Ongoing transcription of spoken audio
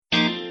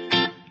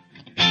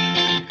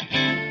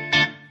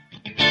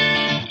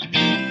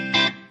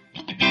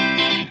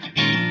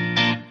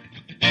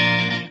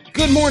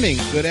Good morning,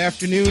 good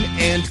afternoon,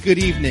 and good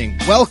evening.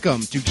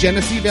 Welcome to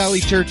Genesee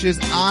Valley Church's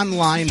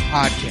online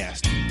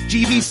podcast.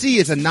 GVC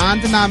is a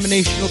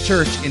non-denominational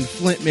church in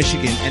Flint,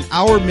 Michigan, and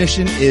our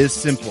mission is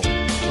simple: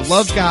 to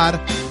love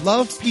God,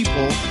 love people,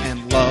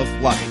 and love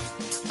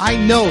life. I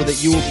know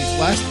that you will be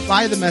blessed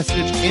by the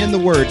message and the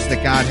words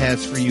that God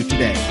has for you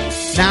today.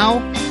 Now,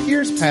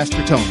 here's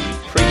Pastor Tony.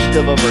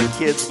 Appreciative of our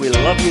kids. We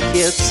love you,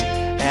 kids.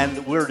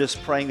 And we're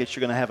just praying that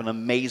you're going to have an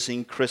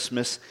amazing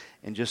Christmas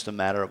in just a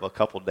matter of a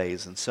couple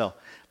days. And so,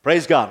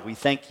 praise God. We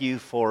thank you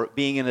for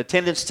being in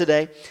attendance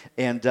today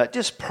and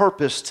just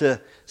purpose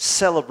to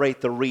celebrate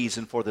the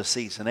reason for the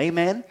season.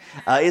 Amen?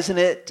 Isn't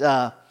it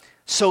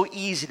so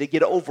easy to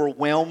get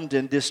overwhelmed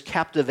and just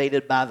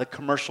captivated by the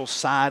commercial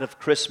side of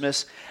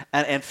Christmas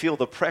and feel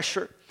the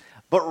pressure?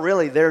 But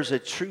really, there's a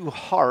true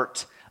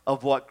heart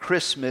of what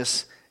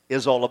Christmas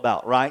is all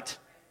about, right?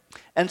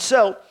 And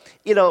so,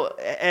 you know,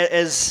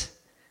 as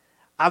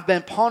I've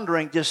been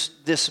pondering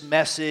just this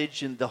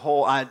message and the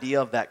whole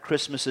idea of that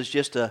Christmas is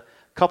just a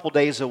couple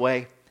days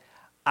away,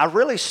 I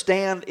really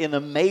stand in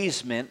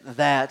amazement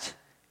that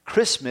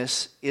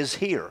Christmas is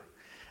here.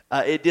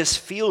 It just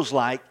feels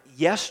like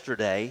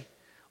yesterday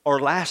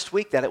or last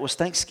week that it was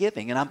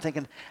Thanksgiving. And I'm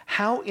thinking,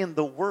 how in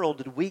the world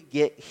did we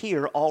get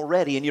here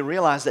already? And you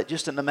realize that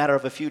just in a matter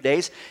of a few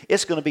days,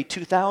 it's going to be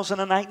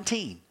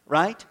 2019,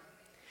 right?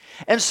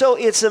 And so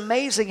it's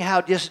amazing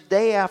how just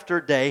day after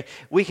day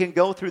we can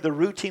go through the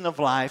routine of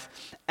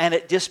life and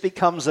it just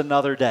becomes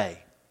another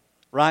day,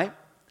 right?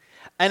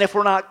 And if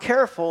we're not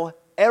careful,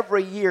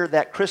 every year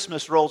that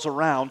Christmas rolls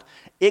around,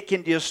 it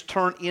can just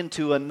turn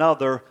into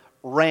another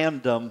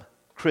random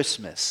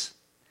Christmas.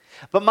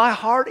 But my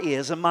heart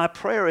is, and my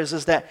prayer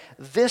is that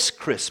this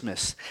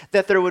Christmas,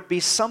 that there would be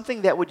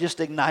something that would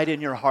just ignite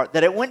in your heart,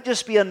 that it wouldn't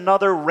just be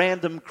another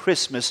random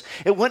Christmas.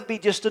 It wouldn't be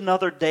just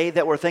another day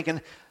that we're thinking,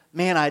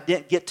 man, I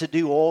didn't get to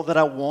do all that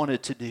I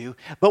wanted to do.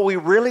 But we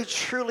really,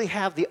 truly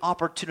have the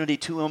opportunity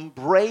to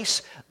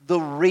embrace the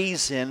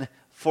reason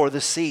for the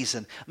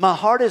season. My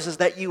heart is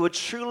that you would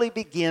truly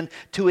begin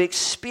to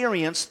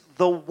experience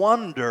the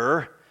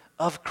wonder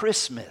of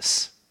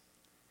Christmas.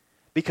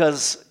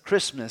 Because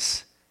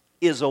Christmas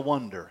is a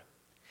wonder.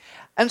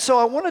 And so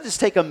I want to just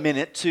take a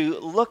minute to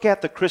look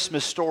at the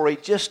Christmas story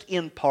just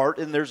in part.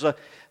 And there's a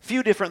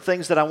few different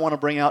things that I want to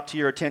bring out to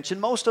your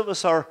attention. Most of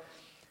us are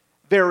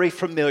very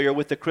familiar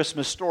with the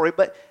Christmas story,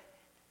 but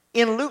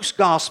in Luke's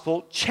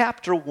Gospel,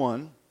 chapter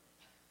 1,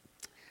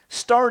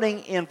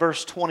 starting in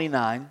verse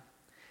 29,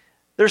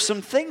 there's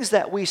some things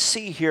that we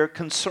see here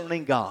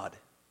concerning God.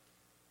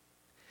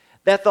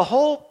 That the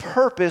whole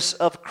purpose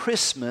of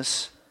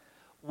Christmas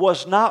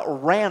was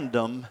not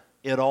random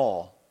at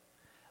all,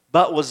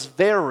 but was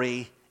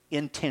very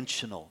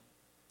intentional.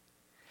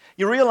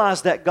 You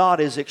realize that God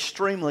is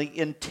extremely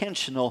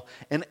intentional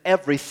in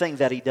everything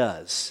that He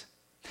does.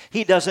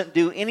 He doesn't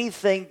do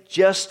anything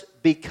just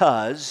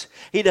because.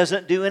 He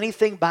doesn't do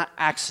anything by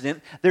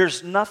accident.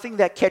 There's nothing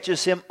that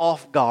catches Him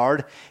off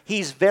guard.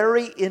 He's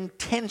very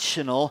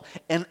intentional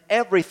in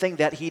everything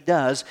that He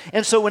does.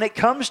 And so when it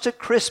comes to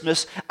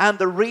Christmas and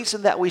the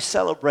reason that we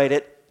celebrate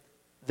it,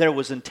 there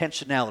was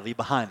intentionality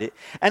behind it.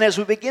 And as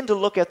we begin to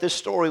look at this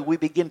story, we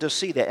begin to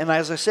see that. And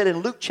as I said in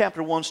Luke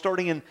chapter 1,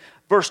 starting in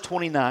verse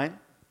 29,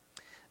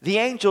 the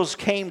angels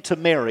came to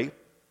Mary.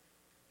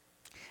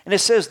 And it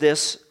says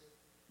this,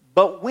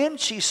 "But when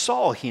she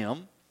saw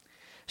him,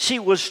 she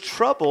was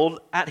troubled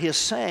at his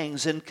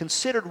sayings and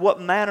considered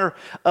what manner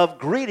of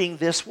greeting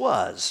this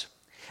was.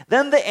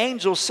 Then the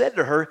angel said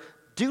to her,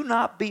 'Do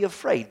not be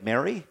afraid,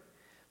 Mary,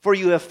 for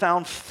you have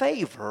found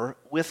favor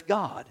with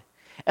God.'"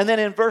 And then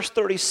in verse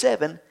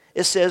 37,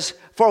 it says,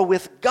 "For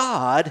with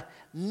God,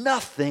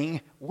 nothing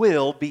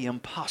will be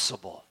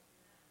impossible."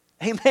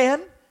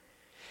 Amen?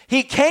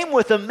 He came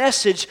with a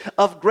message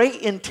of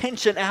great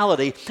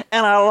intentionality.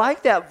 And I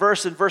like that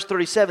verse in verse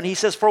 37. He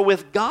says, "For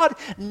with God,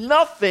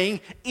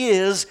 nothing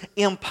is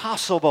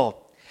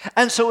impossible."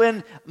 And so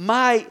in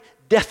my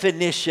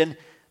definition,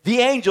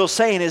 the angel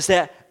saying is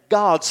that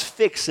God's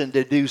fixing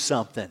to do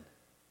something.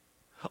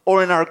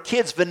 Or in our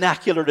kids'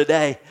 vernacular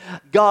today,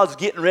 God's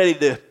getting ready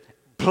to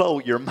blow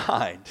your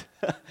mind.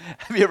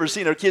 Have you ever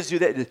seen our kids do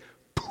that? Just,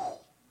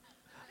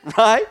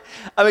 right?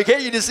 I mean,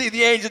 can't you just see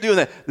the angel doing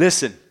that?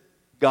 Listen.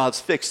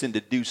 God's fixing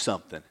to do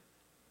something.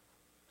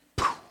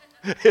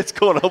 It's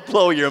going to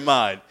blow your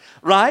mind,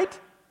 right?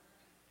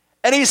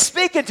 And He's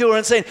speaking to her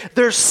and saying,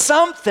 there's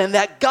something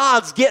that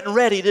God's getting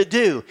ready to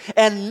do.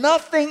 And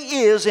nothing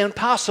is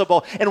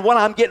impossible. And what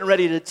I'm getting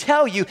ready to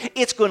tell you,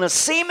 it's going to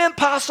seem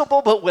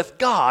impossible, but with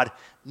God,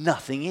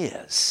 nothing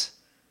is.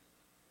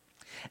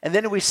 And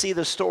then we see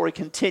the story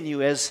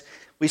continue as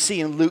we see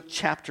in Luke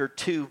chapter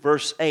 2,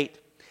 verse 8.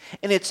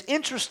 And it's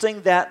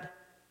interesting that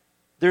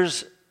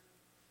there's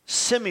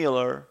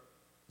similar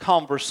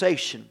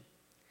conversation.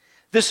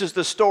 This is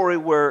the story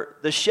where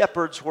the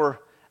shepherds were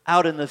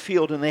out in the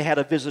field and they had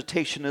a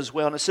visitation as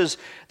well. And it says,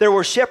 "There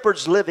were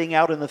shepherds living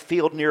out in the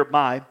field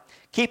nearby,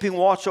 keeping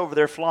watch over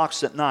their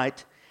flocks at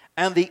night.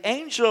 And the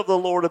angel of the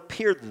Lord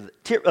appeared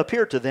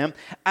to them,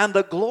 and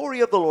the glory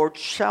of the Lord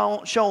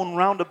shone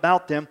round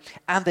about them,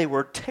 and they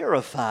were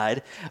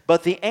terrified.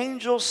 But the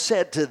angel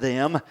said to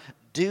them,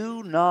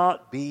 "Do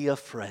not be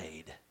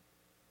afraid."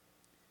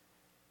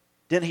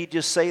 Didn't he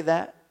just say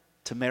that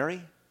to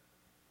Mary?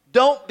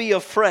 Don't be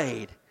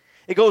afraid.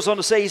 It goes on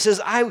to say, he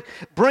says, "I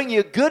bring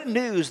you good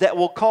news that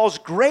will cause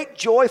great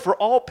joy for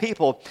all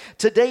people.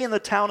 Today in the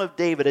town of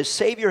David, a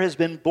Savior has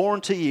been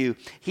born to you.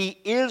 He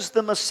is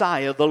the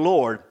Messiah, the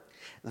Lord.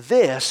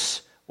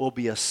 This will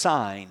be a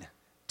sign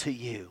to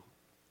you."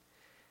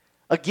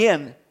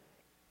 Again,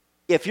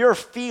 if you're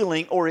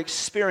feeling or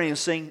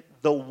experiencing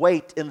the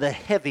weight and the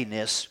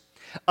heaviness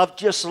of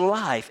just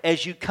life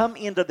as you come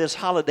into this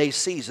holiday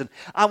season,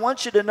 I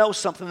want you to know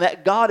something,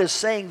 that God is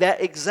saying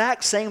that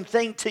exact same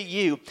thing to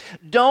you.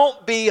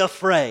 Don't be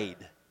afraid.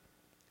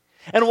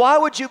 And why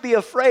would you be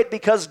afraid?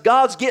 Because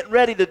God's getting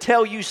ready to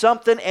tell you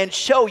something and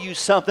show you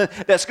something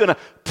that's going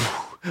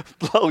to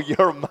blow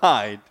your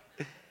mind.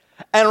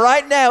 And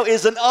right now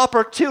is an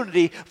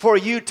opportunity for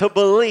you to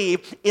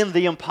believe in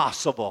the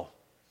impossible.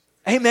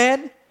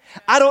 Amen?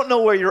 I don't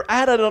know where you're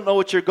at. I don't know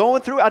what you're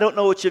going through. I don't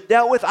know what you've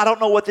dealt with. I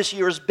don't know what this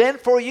year has been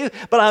for you.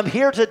 But I'm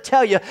here to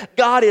tell you,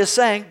 God is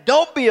saying,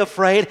 don't be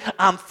afraid.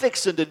 I'm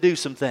fixing to do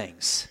some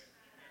things.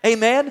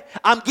 Amen?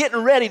 I'm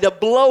getting ready to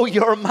blow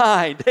your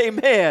mind.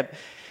 Amen?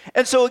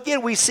 And so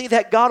again, we see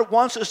that God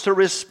wants us to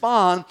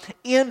respond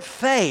in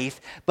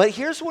faith. But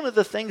here's one of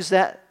the things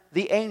that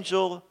the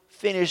angel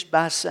finished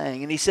by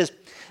saying. And he says,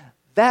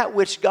 that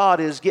which God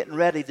is getting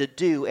ready to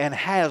do and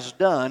has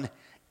done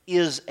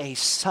is a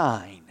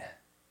sign.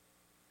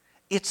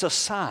 It's a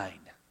sign.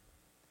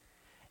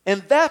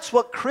 And that's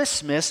what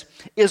Christmas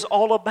is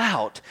all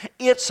about.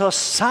 It's a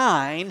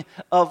sign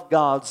of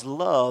God's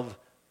love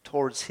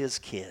towards His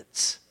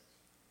kids.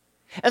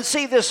 And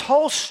see, this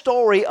whole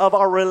story of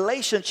our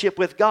relationship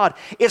with God,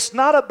 it's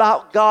not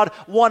about God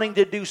wanting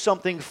to do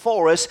something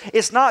for us.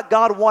 It's not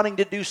God wanting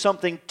to do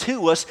something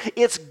to us.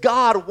 It's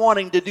God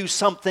wanting to do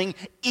something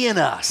in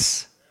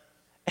us.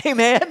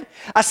 Amen?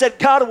 I said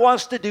God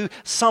wants to do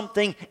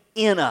something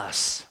in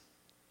us.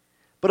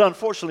 But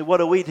unfortunately, what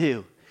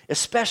do?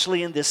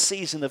 Especially in this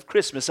season of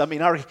Christmas. I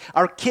mean,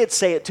 our kids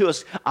say it to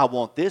us, I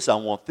want this, I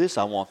want this,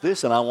 I want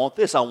this, and I want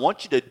this. I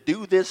want you to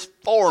do this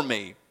for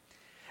me.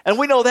 And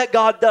we know that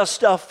God does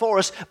stuff for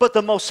us, but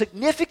the most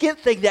significant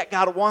thing that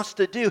God wants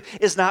to do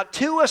is not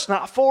to us,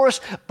 not for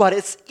us, but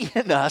it's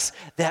in us,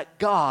 that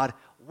God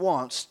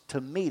wants to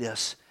meet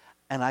us.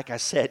 And like I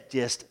said,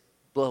 just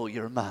blow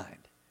your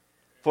mind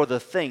for the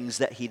things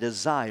that He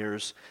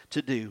desires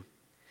to do.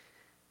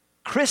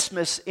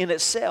 Christmas in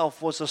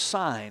itself was a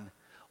sign,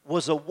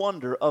 was a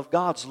wonder of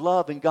God's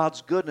love and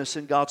God's goodness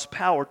and God's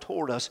power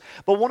toward us.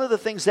 But one of the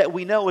things that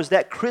we know is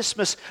that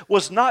Christmas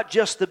was not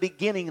just the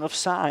beginning of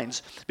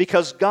signs,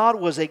 because God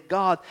was a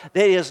God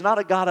that is not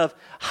a God of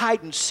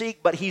hide and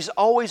seek, but He's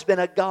always been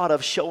a God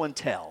of show and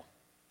tell.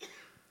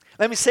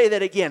 Let me say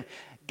that again.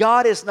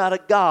 God is not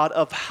a God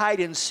of hide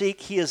and seek.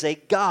 He is a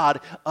God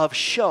of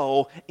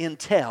show and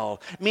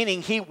tell.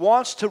 Meaning He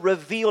wants to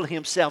reveal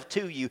Himself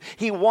to you.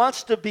 He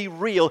wants to be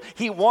real.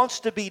 He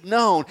wants to be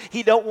known.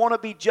 He don't want to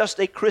be just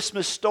a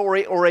Christmas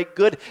story or a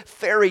good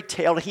fairy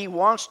tale. He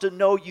wants to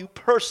know you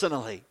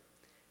personally.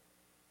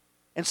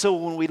 And so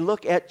when we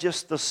look at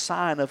just the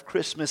sign of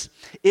Christmas,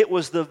 it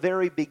was the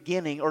very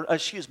beginning,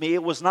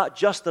 it was not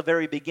just the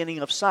very beginning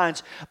of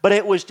signs, but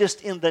it was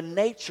just in the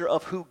nature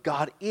of who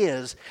God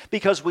is.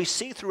 Because we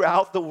see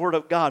throughout the Word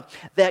of God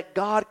that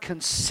God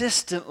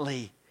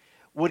consistently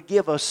would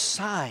give us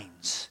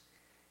signs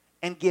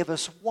and give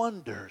us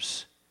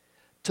wonders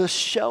to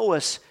show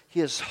us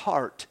His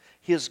heart,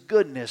 His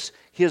goodness,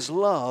 His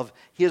love,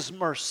 His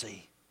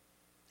mercy.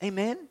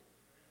 Amen?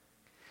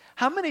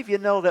 How many of you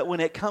know that when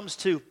it comes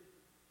to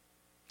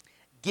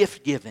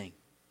gift giving,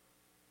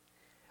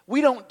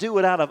 we don't do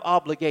it out of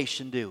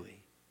obligation, do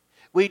we?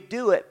 We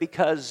do it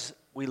because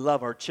we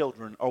love our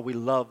children or we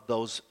love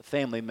those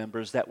family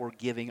members that we're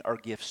giving our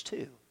gifts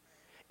to.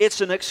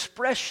 It's an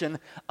expression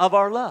of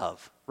our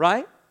love,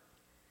 right?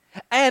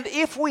 And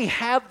if we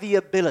have the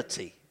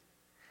ability,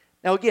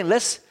 now again,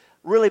 let's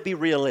really be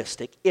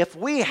realistic. If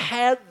we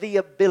had the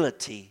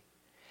ability,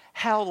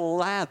 how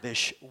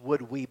lavish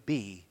would we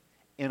be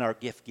in our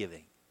gift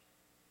giving?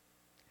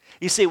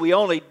 You see, we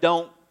only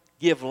don't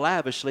give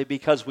lavishly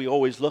because we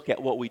always look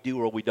at what we do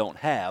or we don't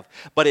have.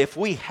 But if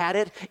we had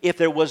it, if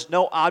there was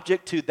no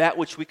object to that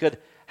which we could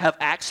have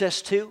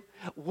access to,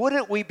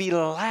 wouldn't we be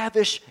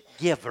lavish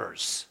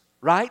givers,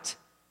 right?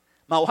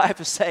 My wife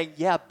is saying,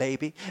 yeah,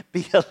 baby,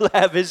 be a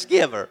lavish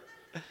giver,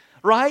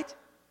 right?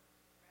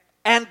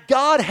 And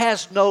God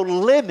has no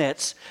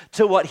limits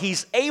to what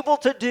He's able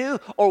to do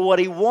or what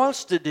He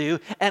wants to do.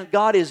 And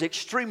God is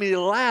extremely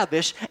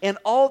lavish in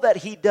all that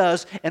He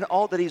does and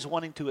all that He's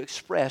wanting to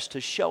express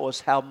to show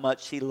us how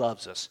much He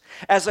loves us.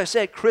 As I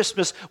said,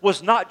 Christmas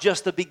was not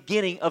just the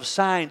beginning of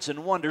signs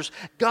and wonders.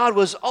 God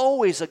was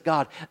always a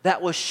God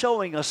that was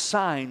showing us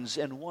signs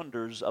and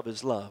wonders of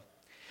His love.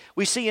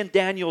 We see in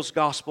Daniel's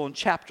Gospel in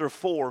chapter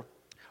 4,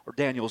 or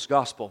Daniel's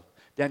Gospel,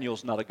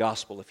 Daniel's not a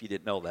gospel if you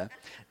didn't know that.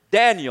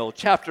 Daniel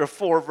chapter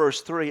 4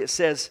 verse 3, it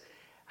says,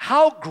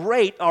 "How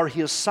great are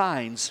his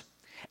signs,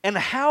 and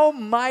how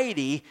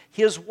mighty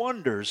his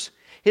wonders.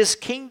 His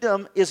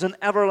kingdom is an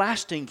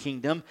everlasting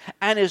kingdom,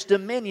 and his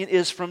dominion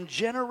is from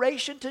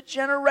generation to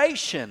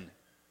generation."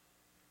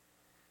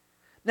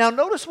 Now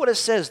notice what it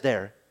says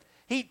there.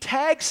 He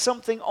tags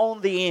something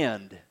on the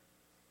end.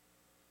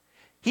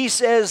 He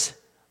says,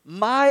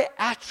 my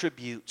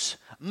attributes,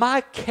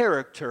 my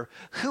character,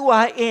 who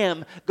I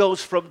am,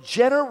 goes from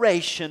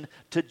generation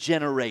to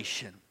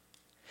generation.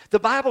 The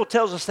Bible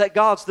tells us that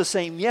God's the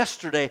same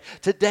yesterday,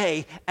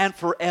 today, and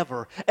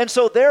forever. And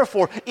so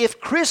therefore, if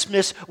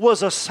Christmas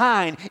was a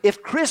sign,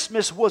 if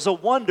Christmas was a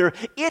wonder,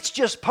 it's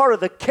just part of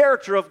the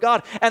character of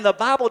God. And the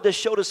Bible just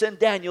showed us in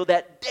Daniel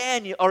that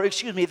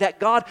that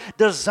God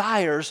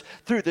desires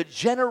through the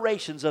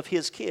generations of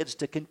his kids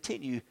to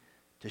continue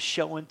to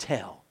show and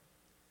tell.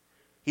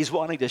 He's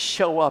wanting to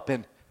show up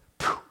and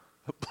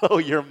blow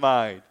your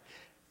mind.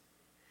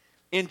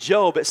 In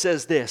Job, it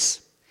says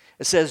this.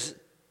 It says,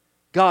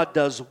 God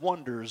does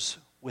wonders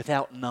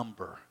without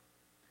number.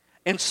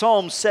 In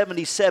Psalm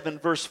 77,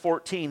 verse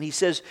 14, he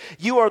says,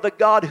 you are the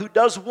God who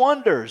does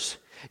wonders.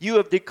 You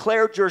have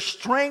declared your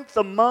strength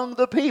among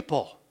the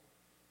people.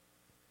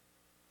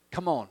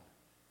 Come on.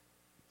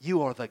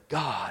 You are the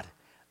God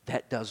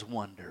that does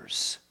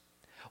wonders.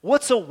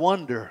 What's a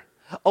wonder?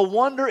 A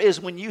wonder is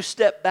when you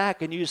step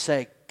back and you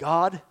say,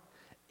 God,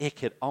 it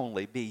could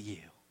only be you.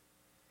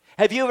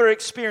 Have you ever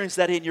experienced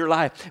that in your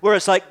life where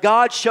it's like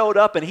God showed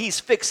up and he's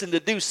fixing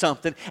to do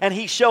something and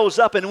he shows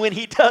up and when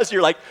he does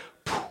you're like,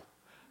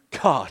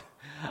 God,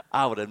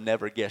 I would have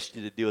never guessed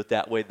you to do it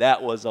that way.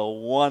 That was a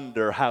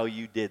wonder how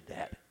you did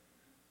that.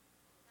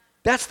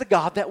 That's the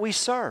God that we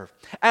serve.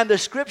 And the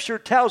scripture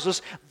tells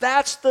us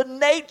that's the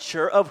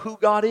nature of who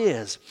God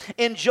is.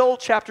 In Joel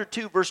chapter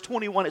 2 verse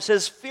 21 it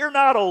says, fear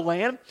not, O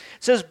land.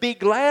 It says, be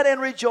glad and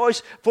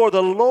rejoice, for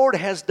the Lord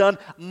has done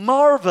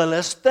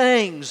marvelous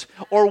things,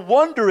 or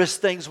wondrous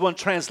things, one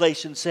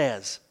translation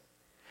says.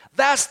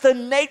 That's the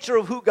nature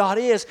of who God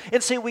is.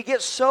 And see, we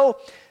get so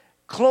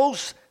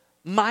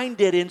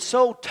close-minded and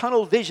so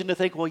tunnel vision to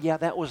think, well, yeah,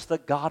 that was the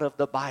God of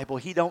the Bible.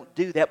 He don't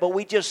do that. But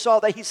we just saw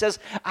that he says,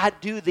 I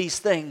do these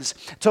things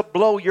to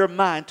blow your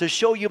mind, to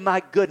show you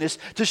my goodness,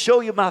 to show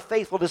you my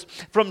faithfulness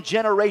from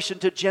generation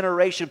to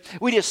generation.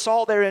 We just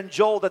saw there in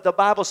Joel that the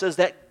Bible says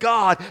that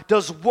God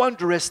does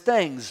wondrous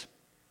things.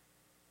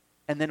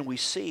 And then we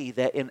see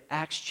that in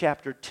Acts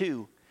chapter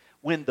 2,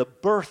 when the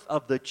birth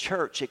of the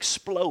church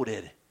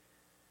exploded,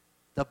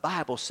 the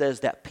Bible says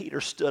that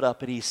Peter stood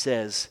up and he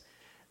says,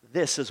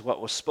 this is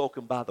what was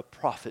spoken by the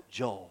prophet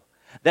Joel,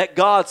 that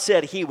God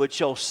said he would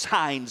show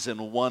signs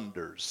and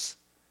wonders.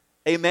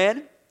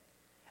 Amen?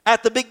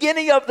 At the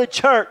beginning of the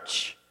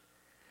church,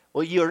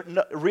 well, you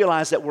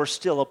realize that we're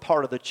still a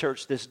part of the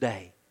church this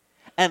day.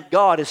 And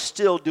God is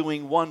still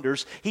doing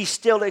wonders. He's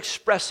still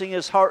expressing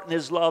his heart and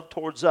his love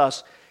towards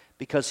us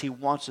because he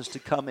wants us to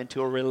come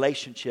into a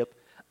relationship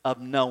of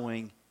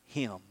knowing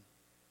him.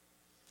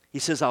 He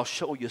says, I'll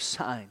show you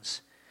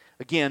signs.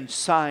 Again,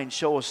 signs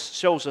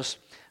shows us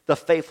the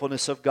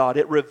faithfulness of God.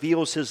 It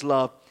reveals his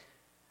love.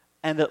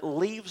 And it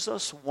leaves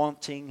us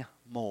wanting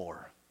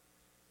more.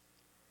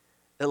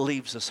 It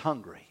leaves us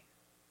hungry.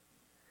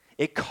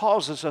 It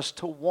causes us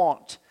to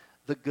want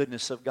the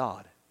goodness of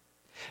God.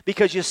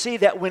 Because you see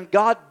that when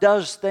God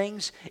does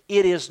things,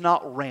 it is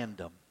not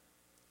random.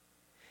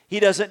 He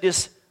doesn't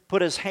just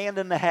put his hand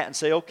in the hat and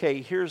say,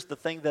 okay, here's the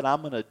thing that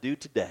I'm going to do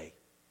today.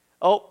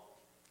 Oh,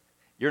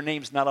 your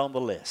name's not on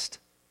the list.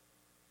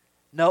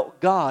 No,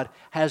 God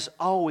has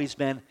always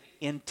been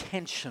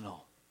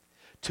intentional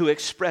to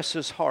express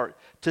his heart,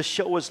 to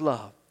show his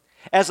love.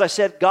 As I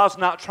said, God's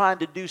not trying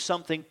to do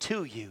something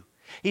to you.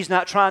 He's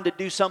not trying to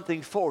do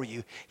something for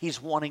you.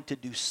 He's wanting to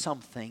do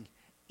something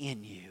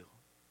in you.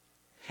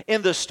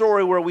 In the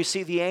story where we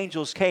see the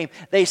angels came,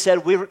 they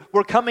said,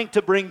 we're coming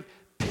to bring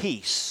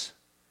peace.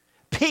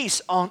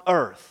 Peace on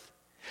earth.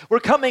 We're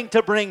coming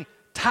to bring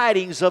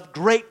tidings of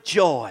great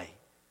joy.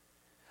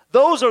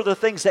 Those are the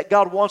things that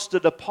God wants to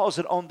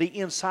deposit on the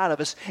inside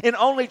of us. And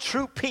only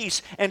true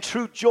peace and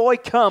true joy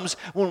comes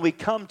when we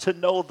come to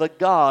know the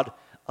God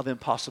of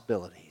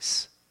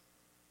impossibilities.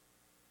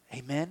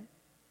 Amen?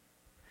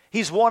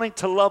 He's wanting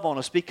to love on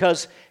us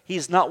because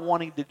he's not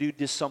wanting to do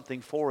just something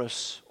for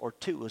us or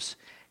to us.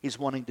 He's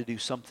wanting to do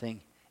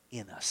something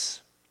in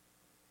us.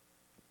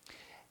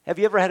 Have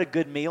you ever had a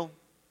good meal?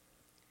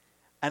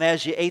 And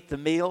as you ate the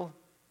meal,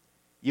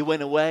 you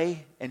went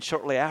away, and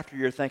shortly after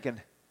you're thinking,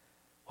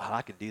 well,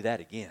 I could do that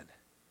again.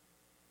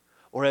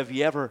 Or have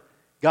you ever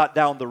got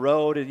down the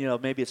road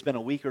and, maybe it's been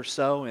a week or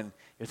so and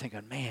you're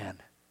thinking, man,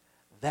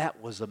 that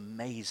was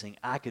amazing.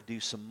 I could do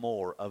some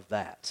more of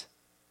that.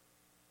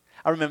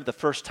 I remember the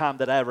first time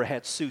that I ever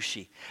had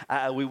sushi.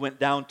 We went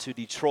down to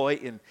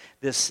Detroit and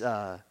this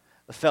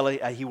fellow,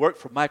 he worked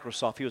for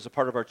Microsoft. He was a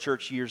part of our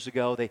church years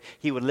ago.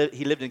 He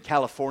lived in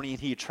California, and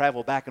he would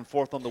travel back and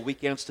forth on the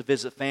weekends to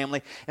visit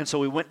family. And so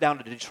we went down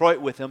to Detroit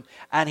with him,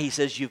 and he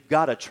says, you've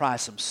got to try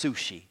some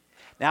sushi.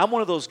 Now, I'm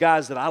one of those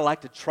guys that I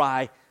like to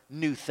try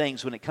new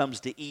things when it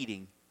comes to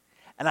eating.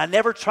 And I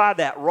never tried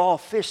that raw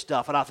fish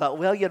stuff. And I thought,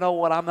 well, you know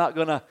what? I'm not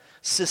going to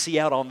sissy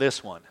out on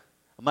this one.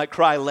 I might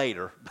cry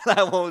later, but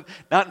I won't,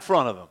 not in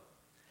front of him.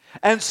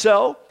 And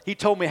so he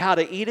told me how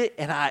to eat it,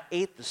 and I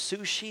ate the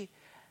sushi.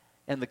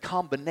 And the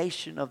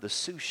combination of the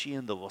sushi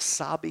and the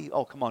wasabi.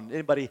 Oh, come on.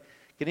 Can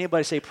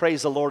anybody say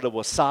praise the Lord to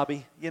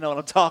wasabi? You know what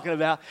I'm talking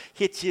about?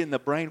 Hit you in the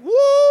brain.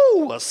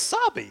 Woo,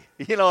 wasabi.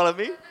 You know what I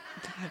mean?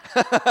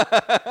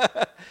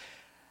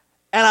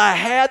 And I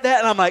had that,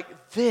 and I'm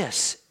like,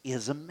 this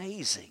is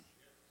amazing.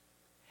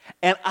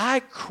 And I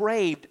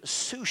craved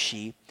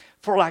sushi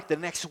for like the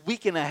next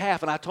week and a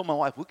half, and I told my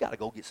wife, we got to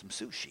go get some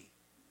sushi.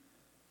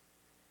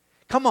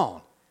 Come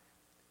on.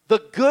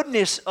 The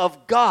goodness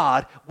of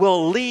God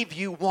will leave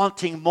you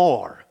wanting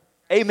more.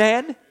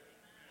 Amen?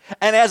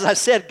 And as I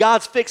said,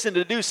 God's fixing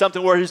to do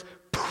something where He's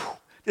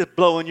just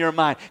blowing your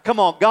mind. Come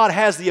on, God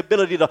has the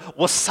ability to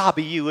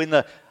wasabi you in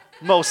the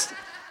most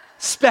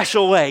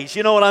special ways.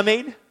 You know what I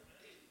mean?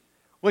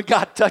 When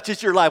God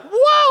touches your life,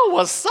 whoa,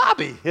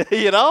 wasabi,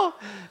 you know?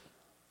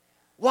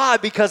 Why?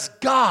 Because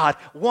God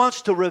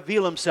wants to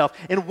reveal Himself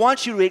and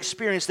wants you to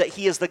experience that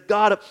He is the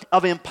God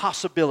of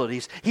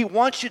impossibilities. He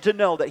wants you to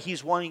know that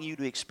He's wanting you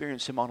to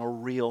experience Him on a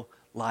real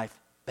life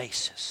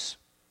basis.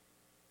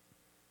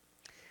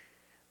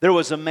 There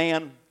was a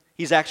man,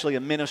 he's actually a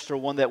minister,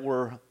 one that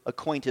we're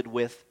acquainted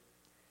with,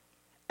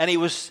 and he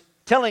was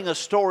telling a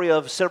story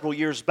of several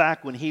years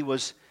back when he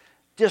was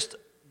just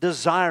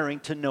desiring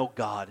to know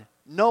God,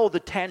 know the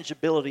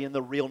tangibility and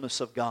the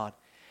realness of God.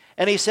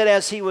 And he said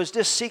as he was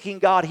just seeking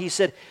God, he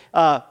said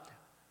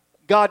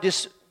God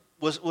just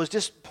was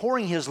just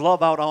pouring His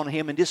love out on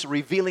him and just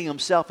revealing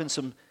Himself in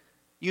some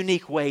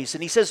unique ways.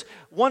 And he says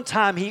one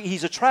time,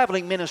 he's a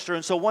traveling minister,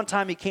 and so one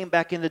time he came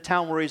back into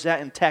town where he's at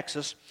in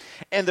Texas,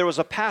 and there was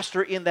a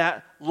pastor in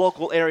that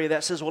local area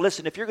that says, well,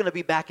 listen, if you're going to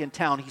be back in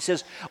town, he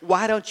says,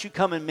 why don't you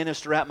come and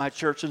minister at my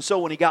church? And so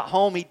when he got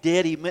home, he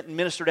did. He went and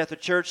ministered at the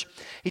church.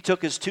 He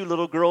took his 2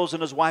 little girls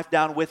and his wife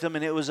down with him,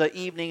 and it was an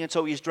evening, and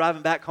so he's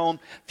driving back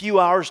home, a few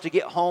hours to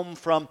get home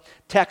from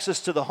Texas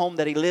to the home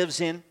that he lives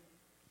in.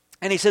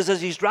 And he says,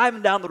 as he's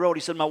driving down the road,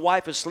 he said, my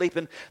wife is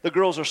sleeping, the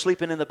girls are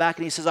sleeping in the back,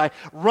 and he says, I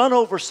run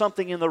over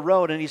something in the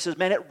road, and he says,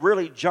 man, it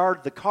really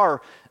jarred the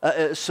car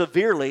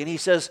severely. And he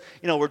says,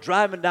 you know, we're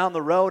driving down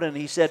the road, and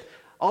he said,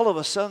 all of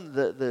a sudden,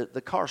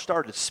 the car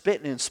started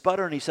spitting and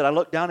sputtering, and he said, I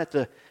looked down at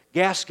the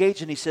gas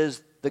gauge, and he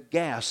says, the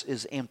gas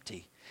is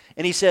empty.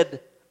 And he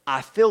said,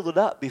 I filled it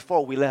up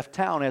before we left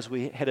town as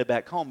we headed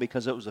back home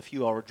because it was a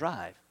few-hour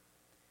drive.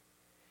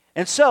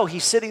 And so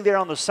he's sitting there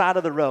on the side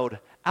of the road,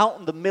 out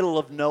in the middle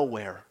of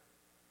nowhere.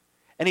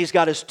 And he's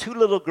got his 2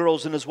 little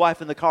girls and his wife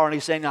in the car, and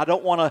he's saying, I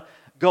don't want to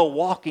go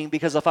walking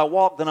because if I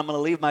walk, then I'm going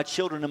to leave my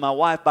children and my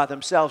wife by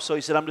themselves. So he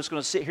said, I'm just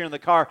going to sit here in the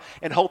car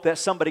and hope that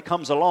somebody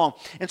comes along.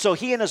 And so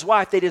he and his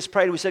wife, they just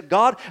prayed. We said,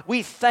 God,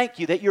 we thank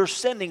you that you're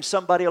sending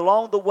somebody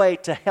along the way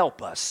to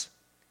help us.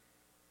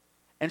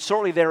 And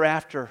shortly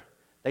thereafter,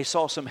 they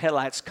saw some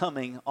headlights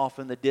coming off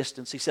in the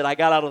distance. He said, I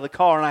got out of the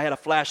car and I had a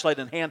flashlight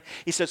in hand.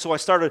 He said, so I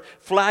started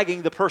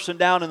flagging the person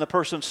down, and the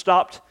person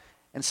stopped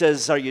and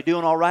says, are you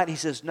doing all right? He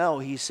says, no.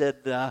 He said,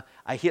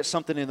 I hit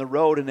something in the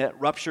road and it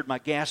ruptured my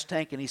gas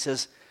tank. And he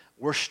says,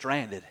 we're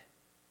stranded.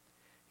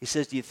 He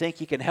says, do you think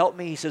you can help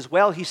me? He says,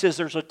 well, he says,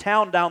 there's a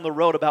town down the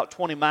road about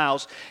 20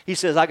 miles. He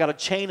says, I got a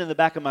chain in the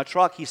back of my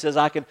truck. He says,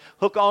 I can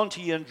hook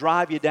onto you and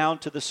drive you down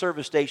to the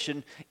service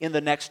station in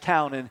the next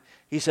town. And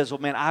he says,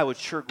 well, man, I would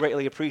sure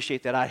greatly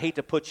appreciate that. I'd hate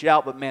to put you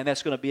out, but man,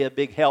 that's going to be a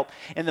big help.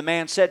 And the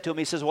man said to him,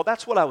 he says, well,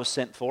 that's what I was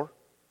sent for.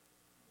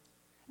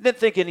 Didn't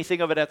think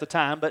anything of it at the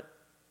time, but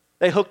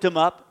they hooked him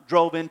up,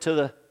 drove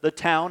into the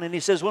town, and he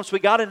says, once we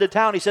got into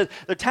town, he said,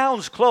 the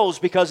town's closed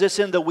because it's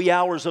in the wee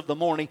hours of the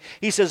morning.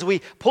 He says,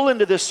 we pull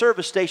into this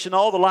service station,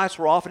 all the lights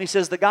were off, and he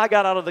says, the guy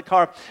got out of the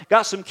car,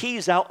 got some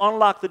keys out,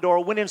 unlocked the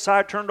door, went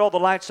inside, turned all the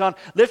lights on,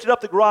 lifted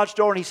up the garage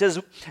door, and he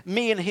says,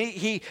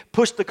 he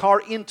pushed the car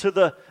into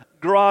the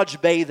garage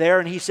bay there,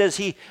 and he says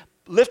he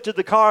lifted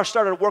the car,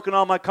 started working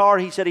on my car.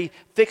 He said he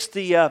fixed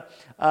the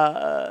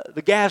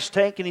gas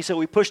tank, and he said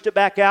we pushed it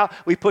back out.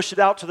 We pushed it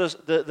out to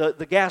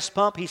the gas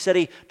pump. He said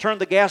he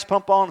turned the gas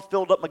pump on,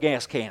 filled up my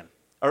gas can,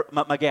 or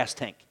my gas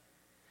tank.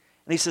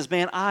 And he says,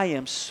 man, I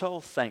am so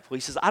thankful.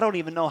 He says, I don't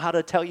even know how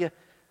to tell you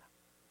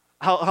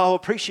how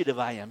appreciative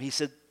I am. He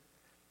said,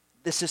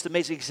 this is just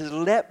amazing. He says,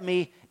 let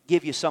me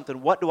give you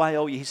something. What do I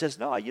owe you? He says,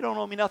 no, you don't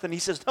owe me nothing. He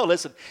says, no,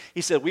 listen.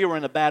 He said, we were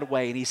in a bad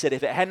way. And he said,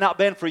 if it had not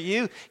been for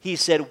you, he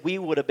said, we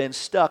would have been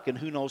stuck in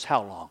who knows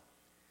how long.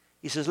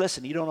 He says,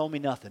 listen, you don't owe me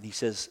nothing. He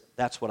says,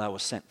 that's what I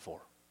was sent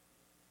for.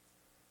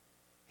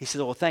 He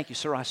said, well, thank you,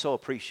 sir. I so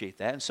appreciate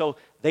that. And so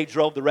they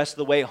drove the rest of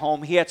the way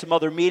home. He had some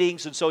other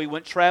meetings, and so he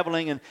went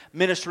traveling and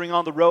ministering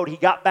on the road. He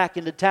got back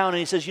into town, and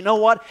he says, you know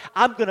what?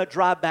 I'm going to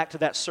drive back to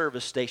that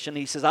service station.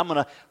 He says, I'm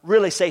going to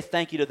really say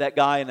thank you to that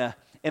guy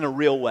in a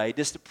real way,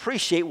 just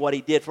appreciate what he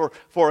did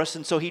for us.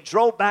 And so he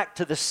drove back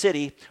to the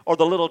city or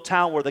the little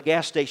town where the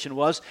gas station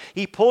was.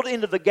 He pulled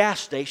into the gas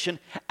station,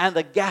 and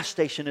the gas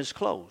station is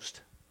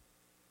closed.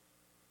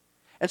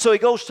 And so he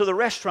goes to the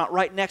restaurant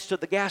right next to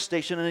the gas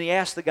station, and he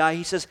asks the guy,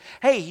 he says,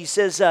 hey, he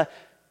says,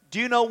 do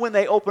you know when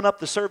they open up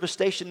the service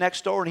station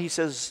next door? And he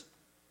says,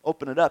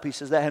 open it up. He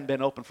says, that hadn't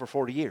been open for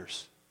 40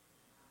 years.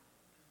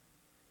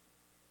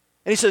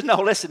 And he says, no,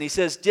 listen, he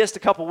says, just a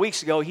couple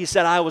weeks ago, he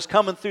said, I was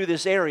coming through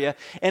this area,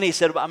 and he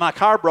said, my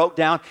car broke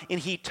down, and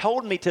he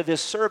told me to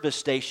this service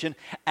station,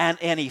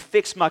 and he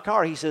fixed my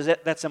car. He says,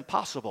 that's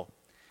impossible.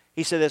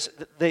 He said,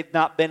 they've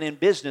not been in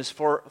business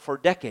for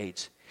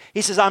decades.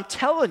 He says, I'm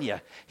telling you.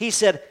 He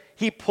said,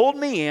 he pulled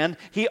me in,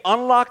 he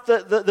unlocked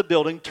the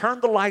building,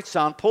 turned the lights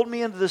on, pulled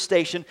me into the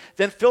station,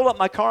 then filled up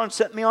my car and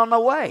sent me on my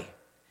way.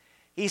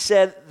 He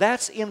said,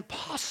 that's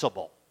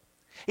impossible.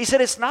 He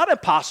said, it's not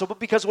impossible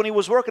because when he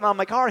was working on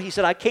my car, he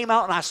said, I came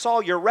out and I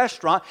saw your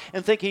restaurant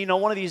and thinking,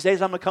 one of these days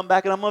I'm going to come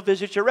back and I'm going to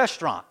visit your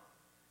restaurant.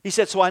 He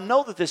said, so I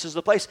know that this is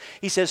the place.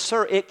 He says,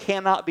 sir, it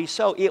cannot be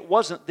so. It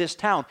wasn't this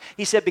town.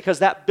 He said, because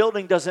that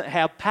building doesn't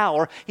have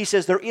power. He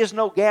says, there is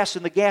no gas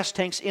in the gas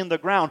tanks in the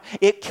ground.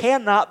 It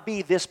cannot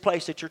be this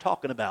place that you're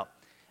talking about.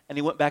 And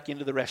he went back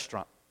into the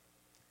restaurant.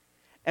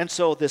 And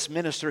so this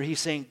minister,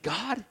 he's saying,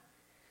 God,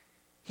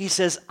 he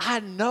says, I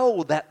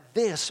know that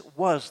this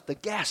was the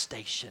gas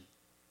station.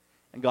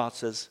 And God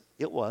says,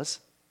 it was.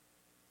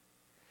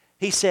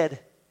 He said,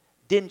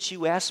 didn't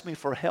you ask me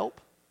for help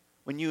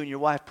when you and your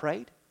wife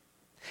prayed?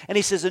 And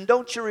he says, and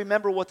don't you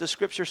remember what the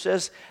scripture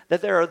says,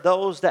 that there are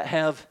those that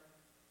have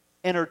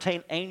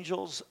entertained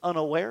angels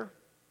unaware?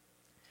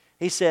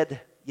 He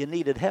said, you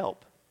needed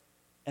help,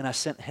 and I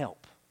sent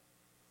help.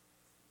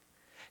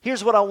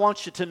 Here's what I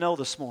want you to know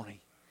this morning,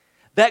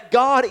 that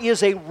God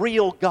is a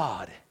real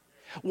God.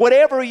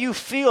 Whatever you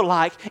feel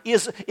like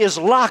is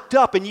locked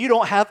up and you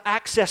don't have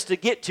access to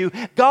get to,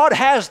 God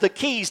has the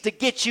keys to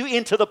get you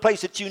into the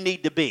place that you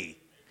need to be.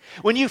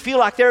 When you feel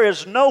like there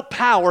is no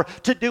power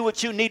to do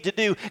what you need to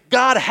do,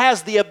 God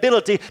has the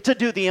ability to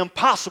do the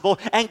impossible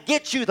and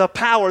get you the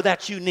power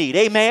that you need.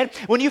 Amen?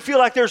 When you feel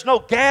like there's no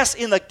gas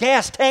in the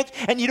gas tank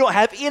and you don't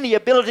have any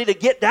ability to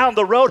get down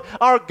the road,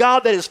 our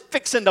God that is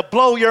fixing to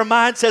blow your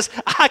mind says,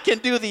 I can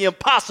do the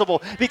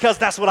impossible because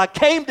that's what I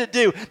came to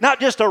do. Not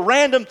just a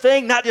random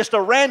thing, not just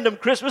a random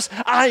Christmas.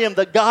 I am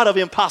the God of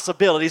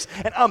impossibilities,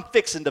 and I'm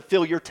fixing to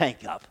fill your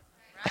tank up.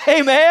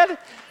 Amen?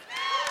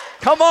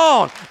 Come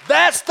on.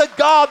 That's the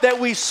God that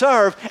we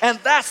serve, and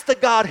that's the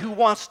God who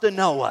wants to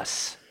know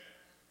us.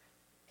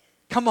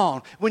 Come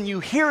on. When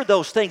you hear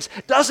those things,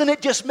 doesn't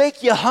it just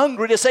make you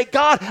hungry to say,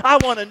 God, I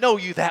want to know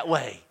you that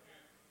way?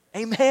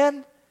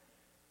 Amen?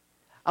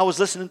 I was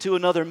listening to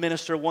another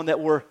minister, one that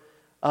we're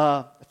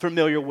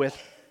familiar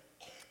with.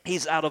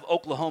 He's out of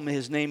Oklahoma.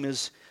 His name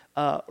is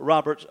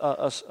Robert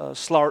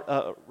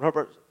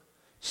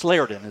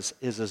Slardon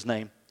is his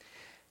name.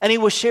 And he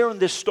was sharing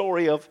this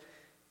story of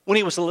when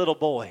he was a little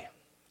boy.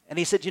 And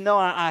he said,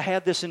 I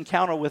had this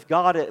encounter with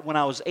God when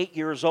I was 8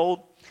 years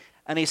old.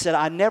 And he said,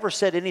 I never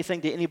said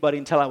anything to anybody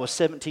until I was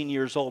 17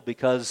 years old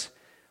because,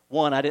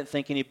 one, I didn't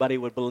think anybody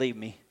would believe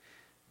me.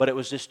 But it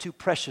was just too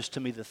precious to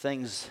me, the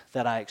things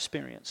that I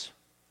experienced.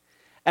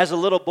 As a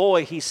little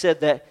boy, he said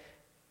that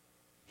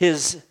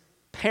his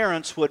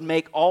parents would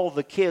make all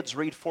the kids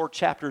read 4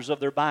 chapters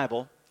of their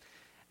Bible.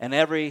 And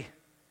every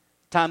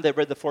time they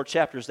read the 4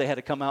 chapters, they had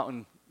to come out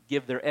and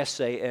give their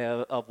essay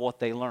of what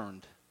they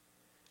learned.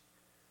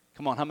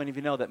 Come on, how many of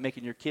you know that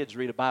making your kids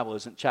read a Bible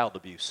isn't child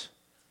abuse?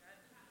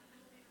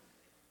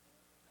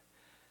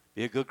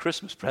 Be a good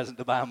Christmas present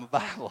to buy them a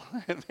Bible.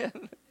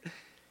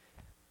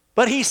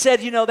 But he said,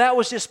 that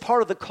was just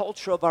part of the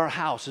culture of our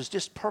house, is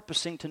just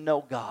purposing to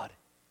know God.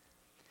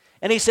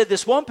 And he said,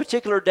 this one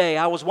particular day,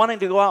 I was wanting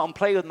to go out and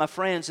play with my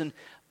friends, and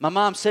my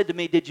mom said to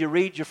me, did you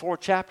read your 4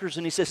 chapters?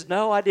 And he says,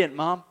 no, I didn't,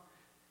 Mom.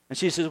 And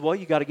she says, well,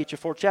 you got to get your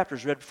 4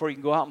 chapters read before you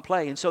can go out and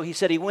play. And so he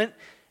said he went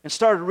and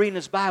started reading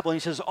his Bible, and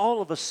he says,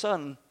 all of a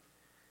sudden,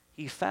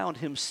 he found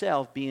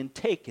himself being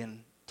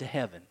taken to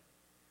heaven.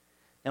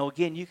 Now,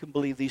 again, you can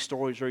believe these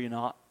stories or you're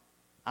not.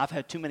 I've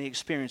had too many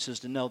experiences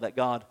to know that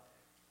God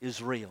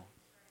is real.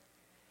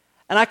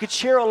 And I could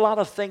share a lot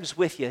of things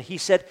with you. He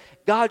said,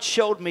 God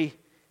showed me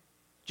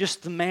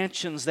just the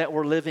mansions that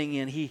we're living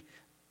in. He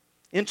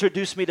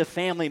introduced me to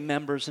family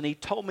members, and he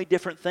told me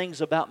different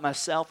things about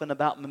myself and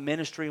about my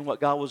ministry and what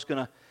God was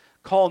going to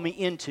call me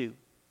into.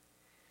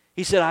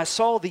 He said, I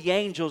saw the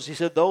angels, he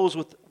said, those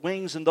with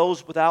wings and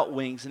those without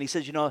wings. And he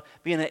says,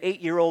 being an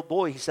 8-year-old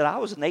boy, he said, I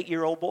was an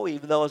 8-year-old boy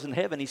even though I was in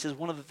heaven. He says,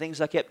 one of the things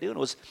I kept doing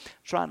was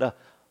trying to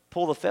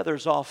pull the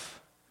feathers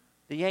off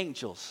the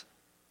angels.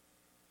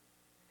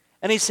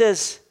 And he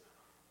says,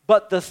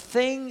 but the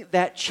thing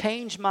that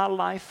changed my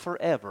life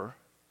forever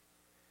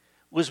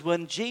was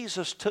when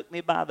Jesus took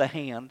me by the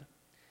hand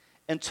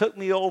and took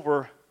me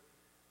over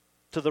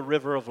to the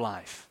river of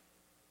life.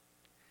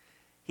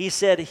 He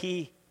said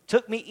he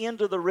took me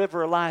into the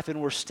river of life,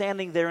 and we're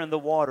standing there in the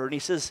water. And he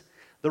says,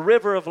 the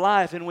river of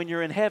life, and when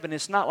you're in heaven,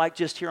 it's not like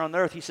just here on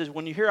earth. He says,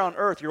 when you're here on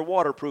earth, you're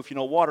waterproof.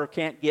 Water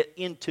can't get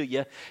into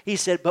you. He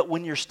said, but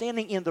when you're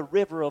standing in the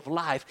river of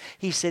life,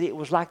 he said it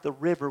was like the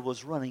river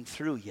was running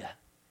through you.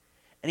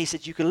 And he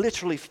said, you could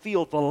literally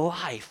feel the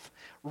life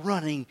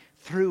running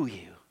through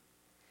you.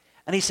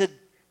 And he said,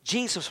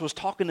 Jesus was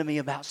talking to me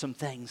about some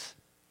things.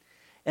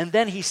 And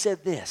then he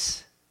said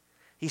this.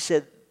 He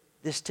said,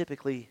 this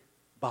typically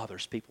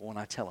bothers people when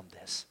I tell them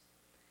this.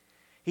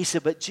 He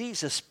said, but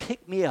Jesus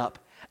picked me up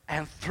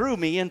and threw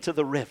me into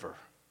the river.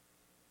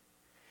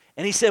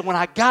 And he said, when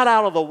I got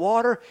out of the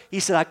water, he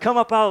said, I come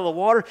up out of the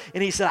water,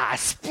 and he said, I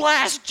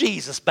splashed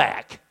Jesus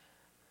back.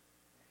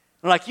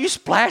 I'm like, you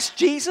splashed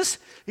Jesus?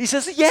 He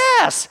says,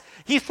 yes.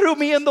 He threw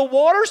me in the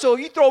water, so if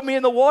you throw me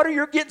in the water,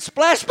 you're getting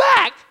splashed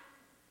back.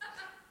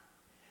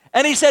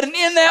 And he said, and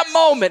in that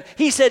moment,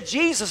 he said,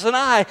 Jesus and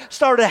I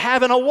started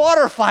having a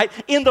water fight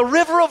in the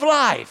river of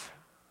life.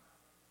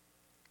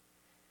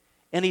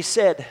 And he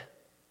said,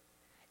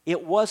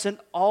 it wasn't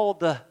all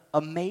the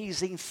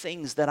amazing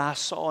things that I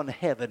saw in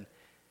heaven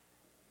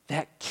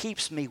that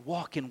keeps me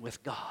walking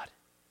with God.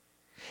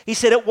 He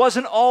said, it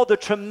wasn't all the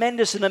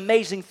tremendous and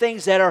amazing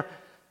things that are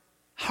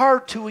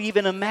hard to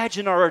even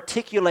imagine or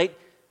articulate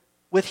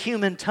with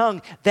human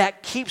tongue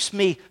that keeps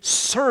me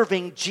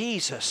serving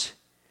Jesus.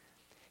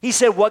 He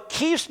said, what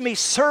keeps me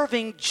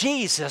serving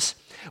Jesus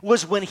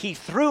was when he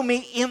threw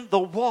me in the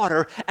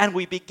water and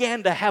we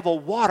began to have a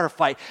water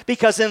fight.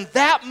 Because in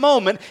that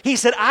moment, he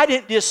said, I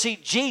didn't just see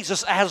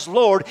Jesus as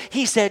Lord.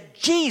 He said,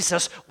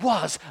 Jesus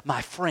was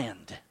my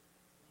friend.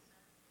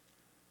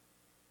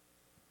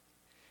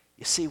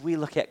 You see, we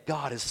look at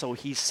God as so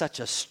he's such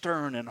a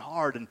stern and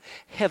hard and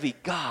heavy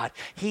God.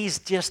 He's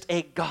just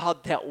a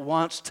God that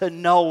wants to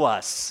know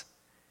us,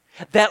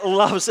 that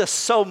loves us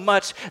so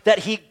much that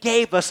he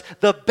gave us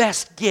the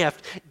best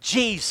gift,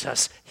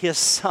 Jesus, his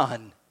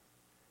Son.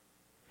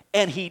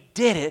 And he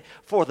did it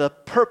for the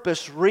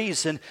purpose,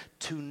 reason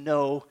to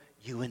know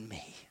you and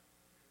me.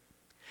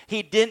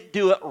 He didn't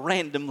do it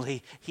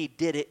randomly. He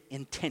did it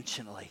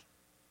intentionally.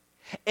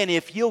 And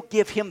if you'll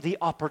give him the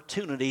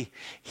opportunity,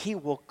 he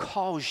will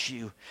cause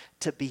you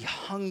to be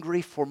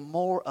hungry for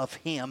more of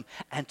him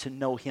and to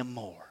know him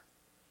more.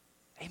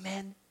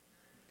 Amen?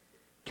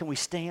 Can we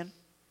stand?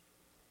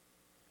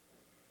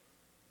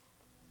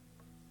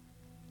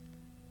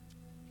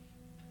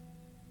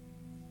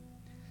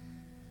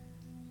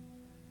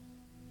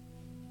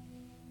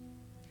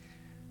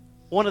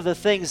 One of the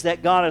things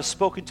that God has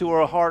spoken to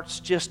our hearts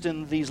just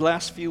in these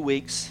last few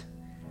weeks,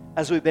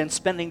 as we've been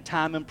spending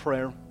time in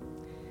prayer,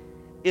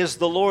 is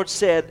the Lord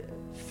said,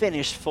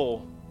 finish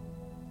full.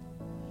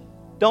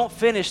 Don't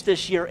finish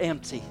this year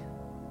empty.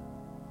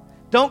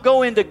 Don't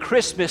go into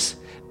Christmas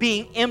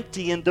being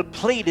empty and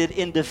depleted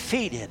and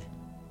defeated.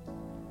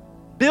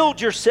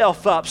 Build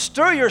yourself up.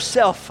 Stir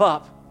yourself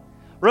up.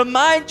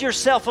 Remind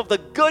yourself of the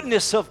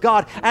goodness of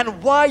God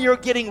and why you're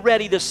getting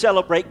ready to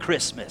celebrate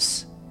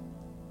Christmas.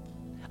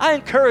 I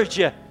encourage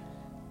you,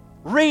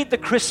 read the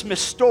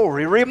Christmas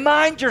story.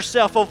 Remind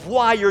yourself of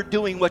why you're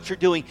doing what you're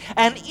doing.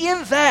 And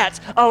in that,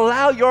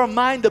 allow your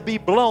mind to be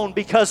blown,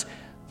 because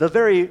the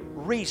very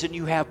reason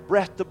you have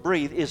breath to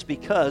breathe is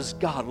because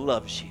God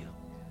loves you.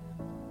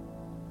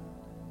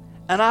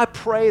 And I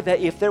pray that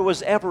if there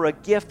was ever a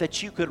gift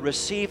that you could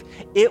receive,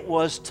 it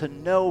was to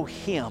know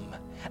him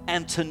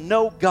and to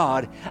know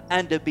God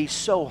and to be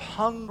so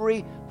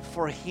hungry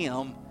for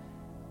him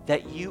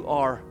that you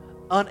are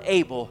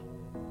unable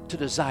to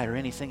desire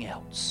anything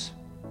else.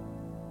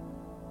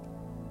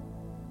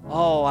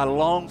 Oh, I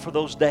long for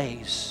those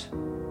days.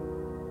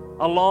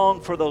 I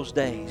long for those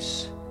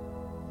days.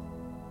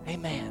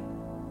 Amen.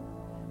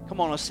 Come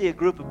on, I see a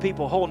group of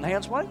people holding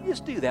hands. Why don't you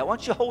just do that? Why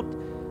don't you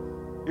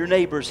hold your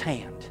neighbor's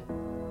hand?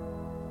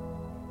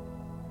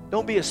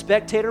 Don't be a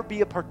spectator,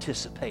 be a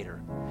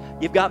participator.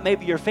 You've got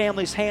maybe your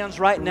family's hands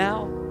right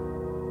now.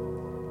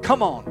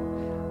 Come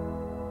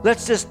on.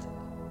 Let's just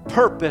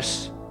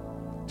purpose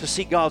to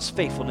see God's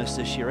faithfulness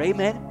this year.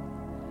 Amen.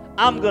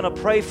 I'm going to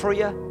pray for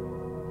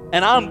you,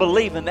 and I'm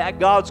believing that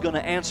God's going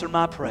to answer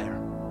my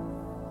prayer.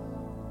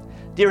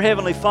 Dear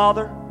Heavenly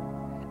Father,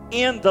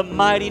 in the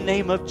mighty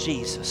name of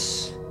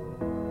Jesus,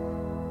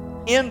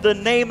 in the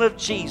name of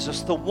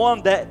Jesus, the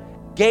one that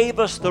gave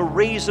us the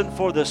reason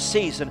for the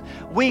season,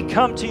 we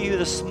come to you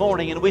this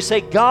morning and we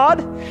say,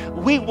 God,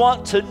 we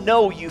want to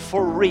know you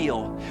for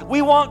real.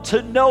 We want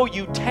to know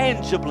you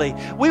tangibly.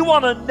 We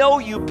want to know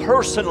you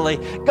personally.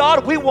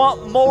 God, we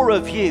want more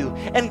of you.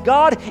 And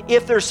God,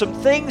 if there's some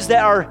things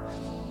that are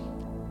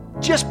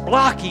just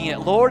blocking it,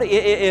 Lord,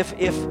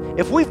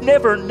 if we've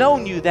never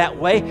known you that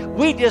way,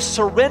 we just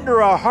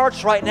surrender our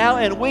hearts right now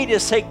and we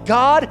just say,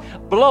 God,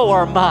 blow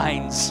our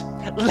minds.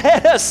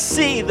 Let us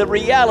see the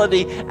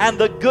reality and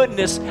the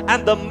goodness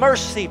and the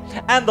mercy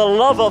and the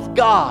love of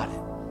God.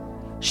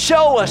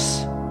 Show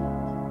us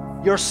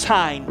your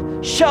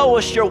sign. Show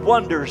us your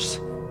wonders.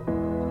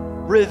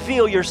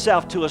 Reveal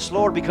yourself to us,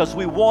 Lord, because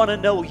we want to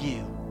know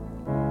you.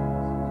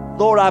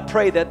 Lord, I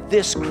pray that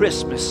this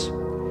Christmas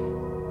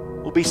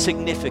will be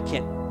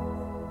significant,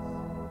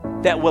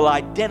 that will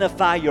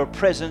identify your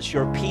presence,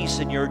 your peace,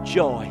 and your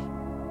joy.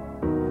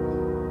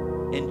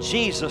 In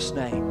Jesus'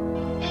 name.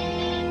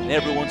 And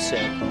everyone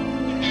said,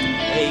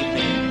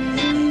 amen.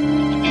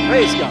 Amen.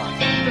 Praise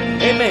God.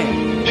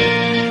 Amen.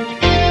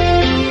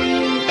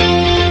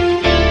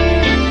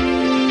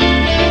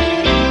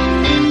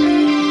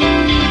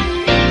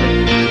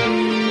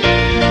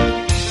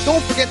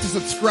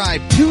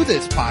 subscribe to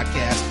this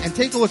podcast and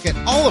take a look at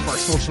all of our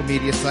social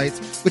media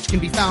sites, which can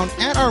be found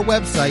at our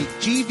website,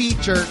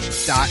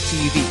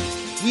 gvchurch.tv.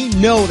 We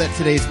know that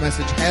today's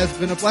message has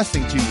been a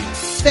blessing to you.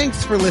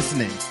 Thanks for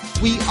listening.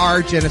 We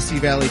are Genesee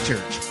Valley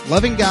Church,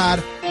 loving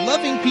God,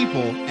 loving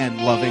people,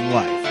 and loving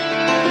life.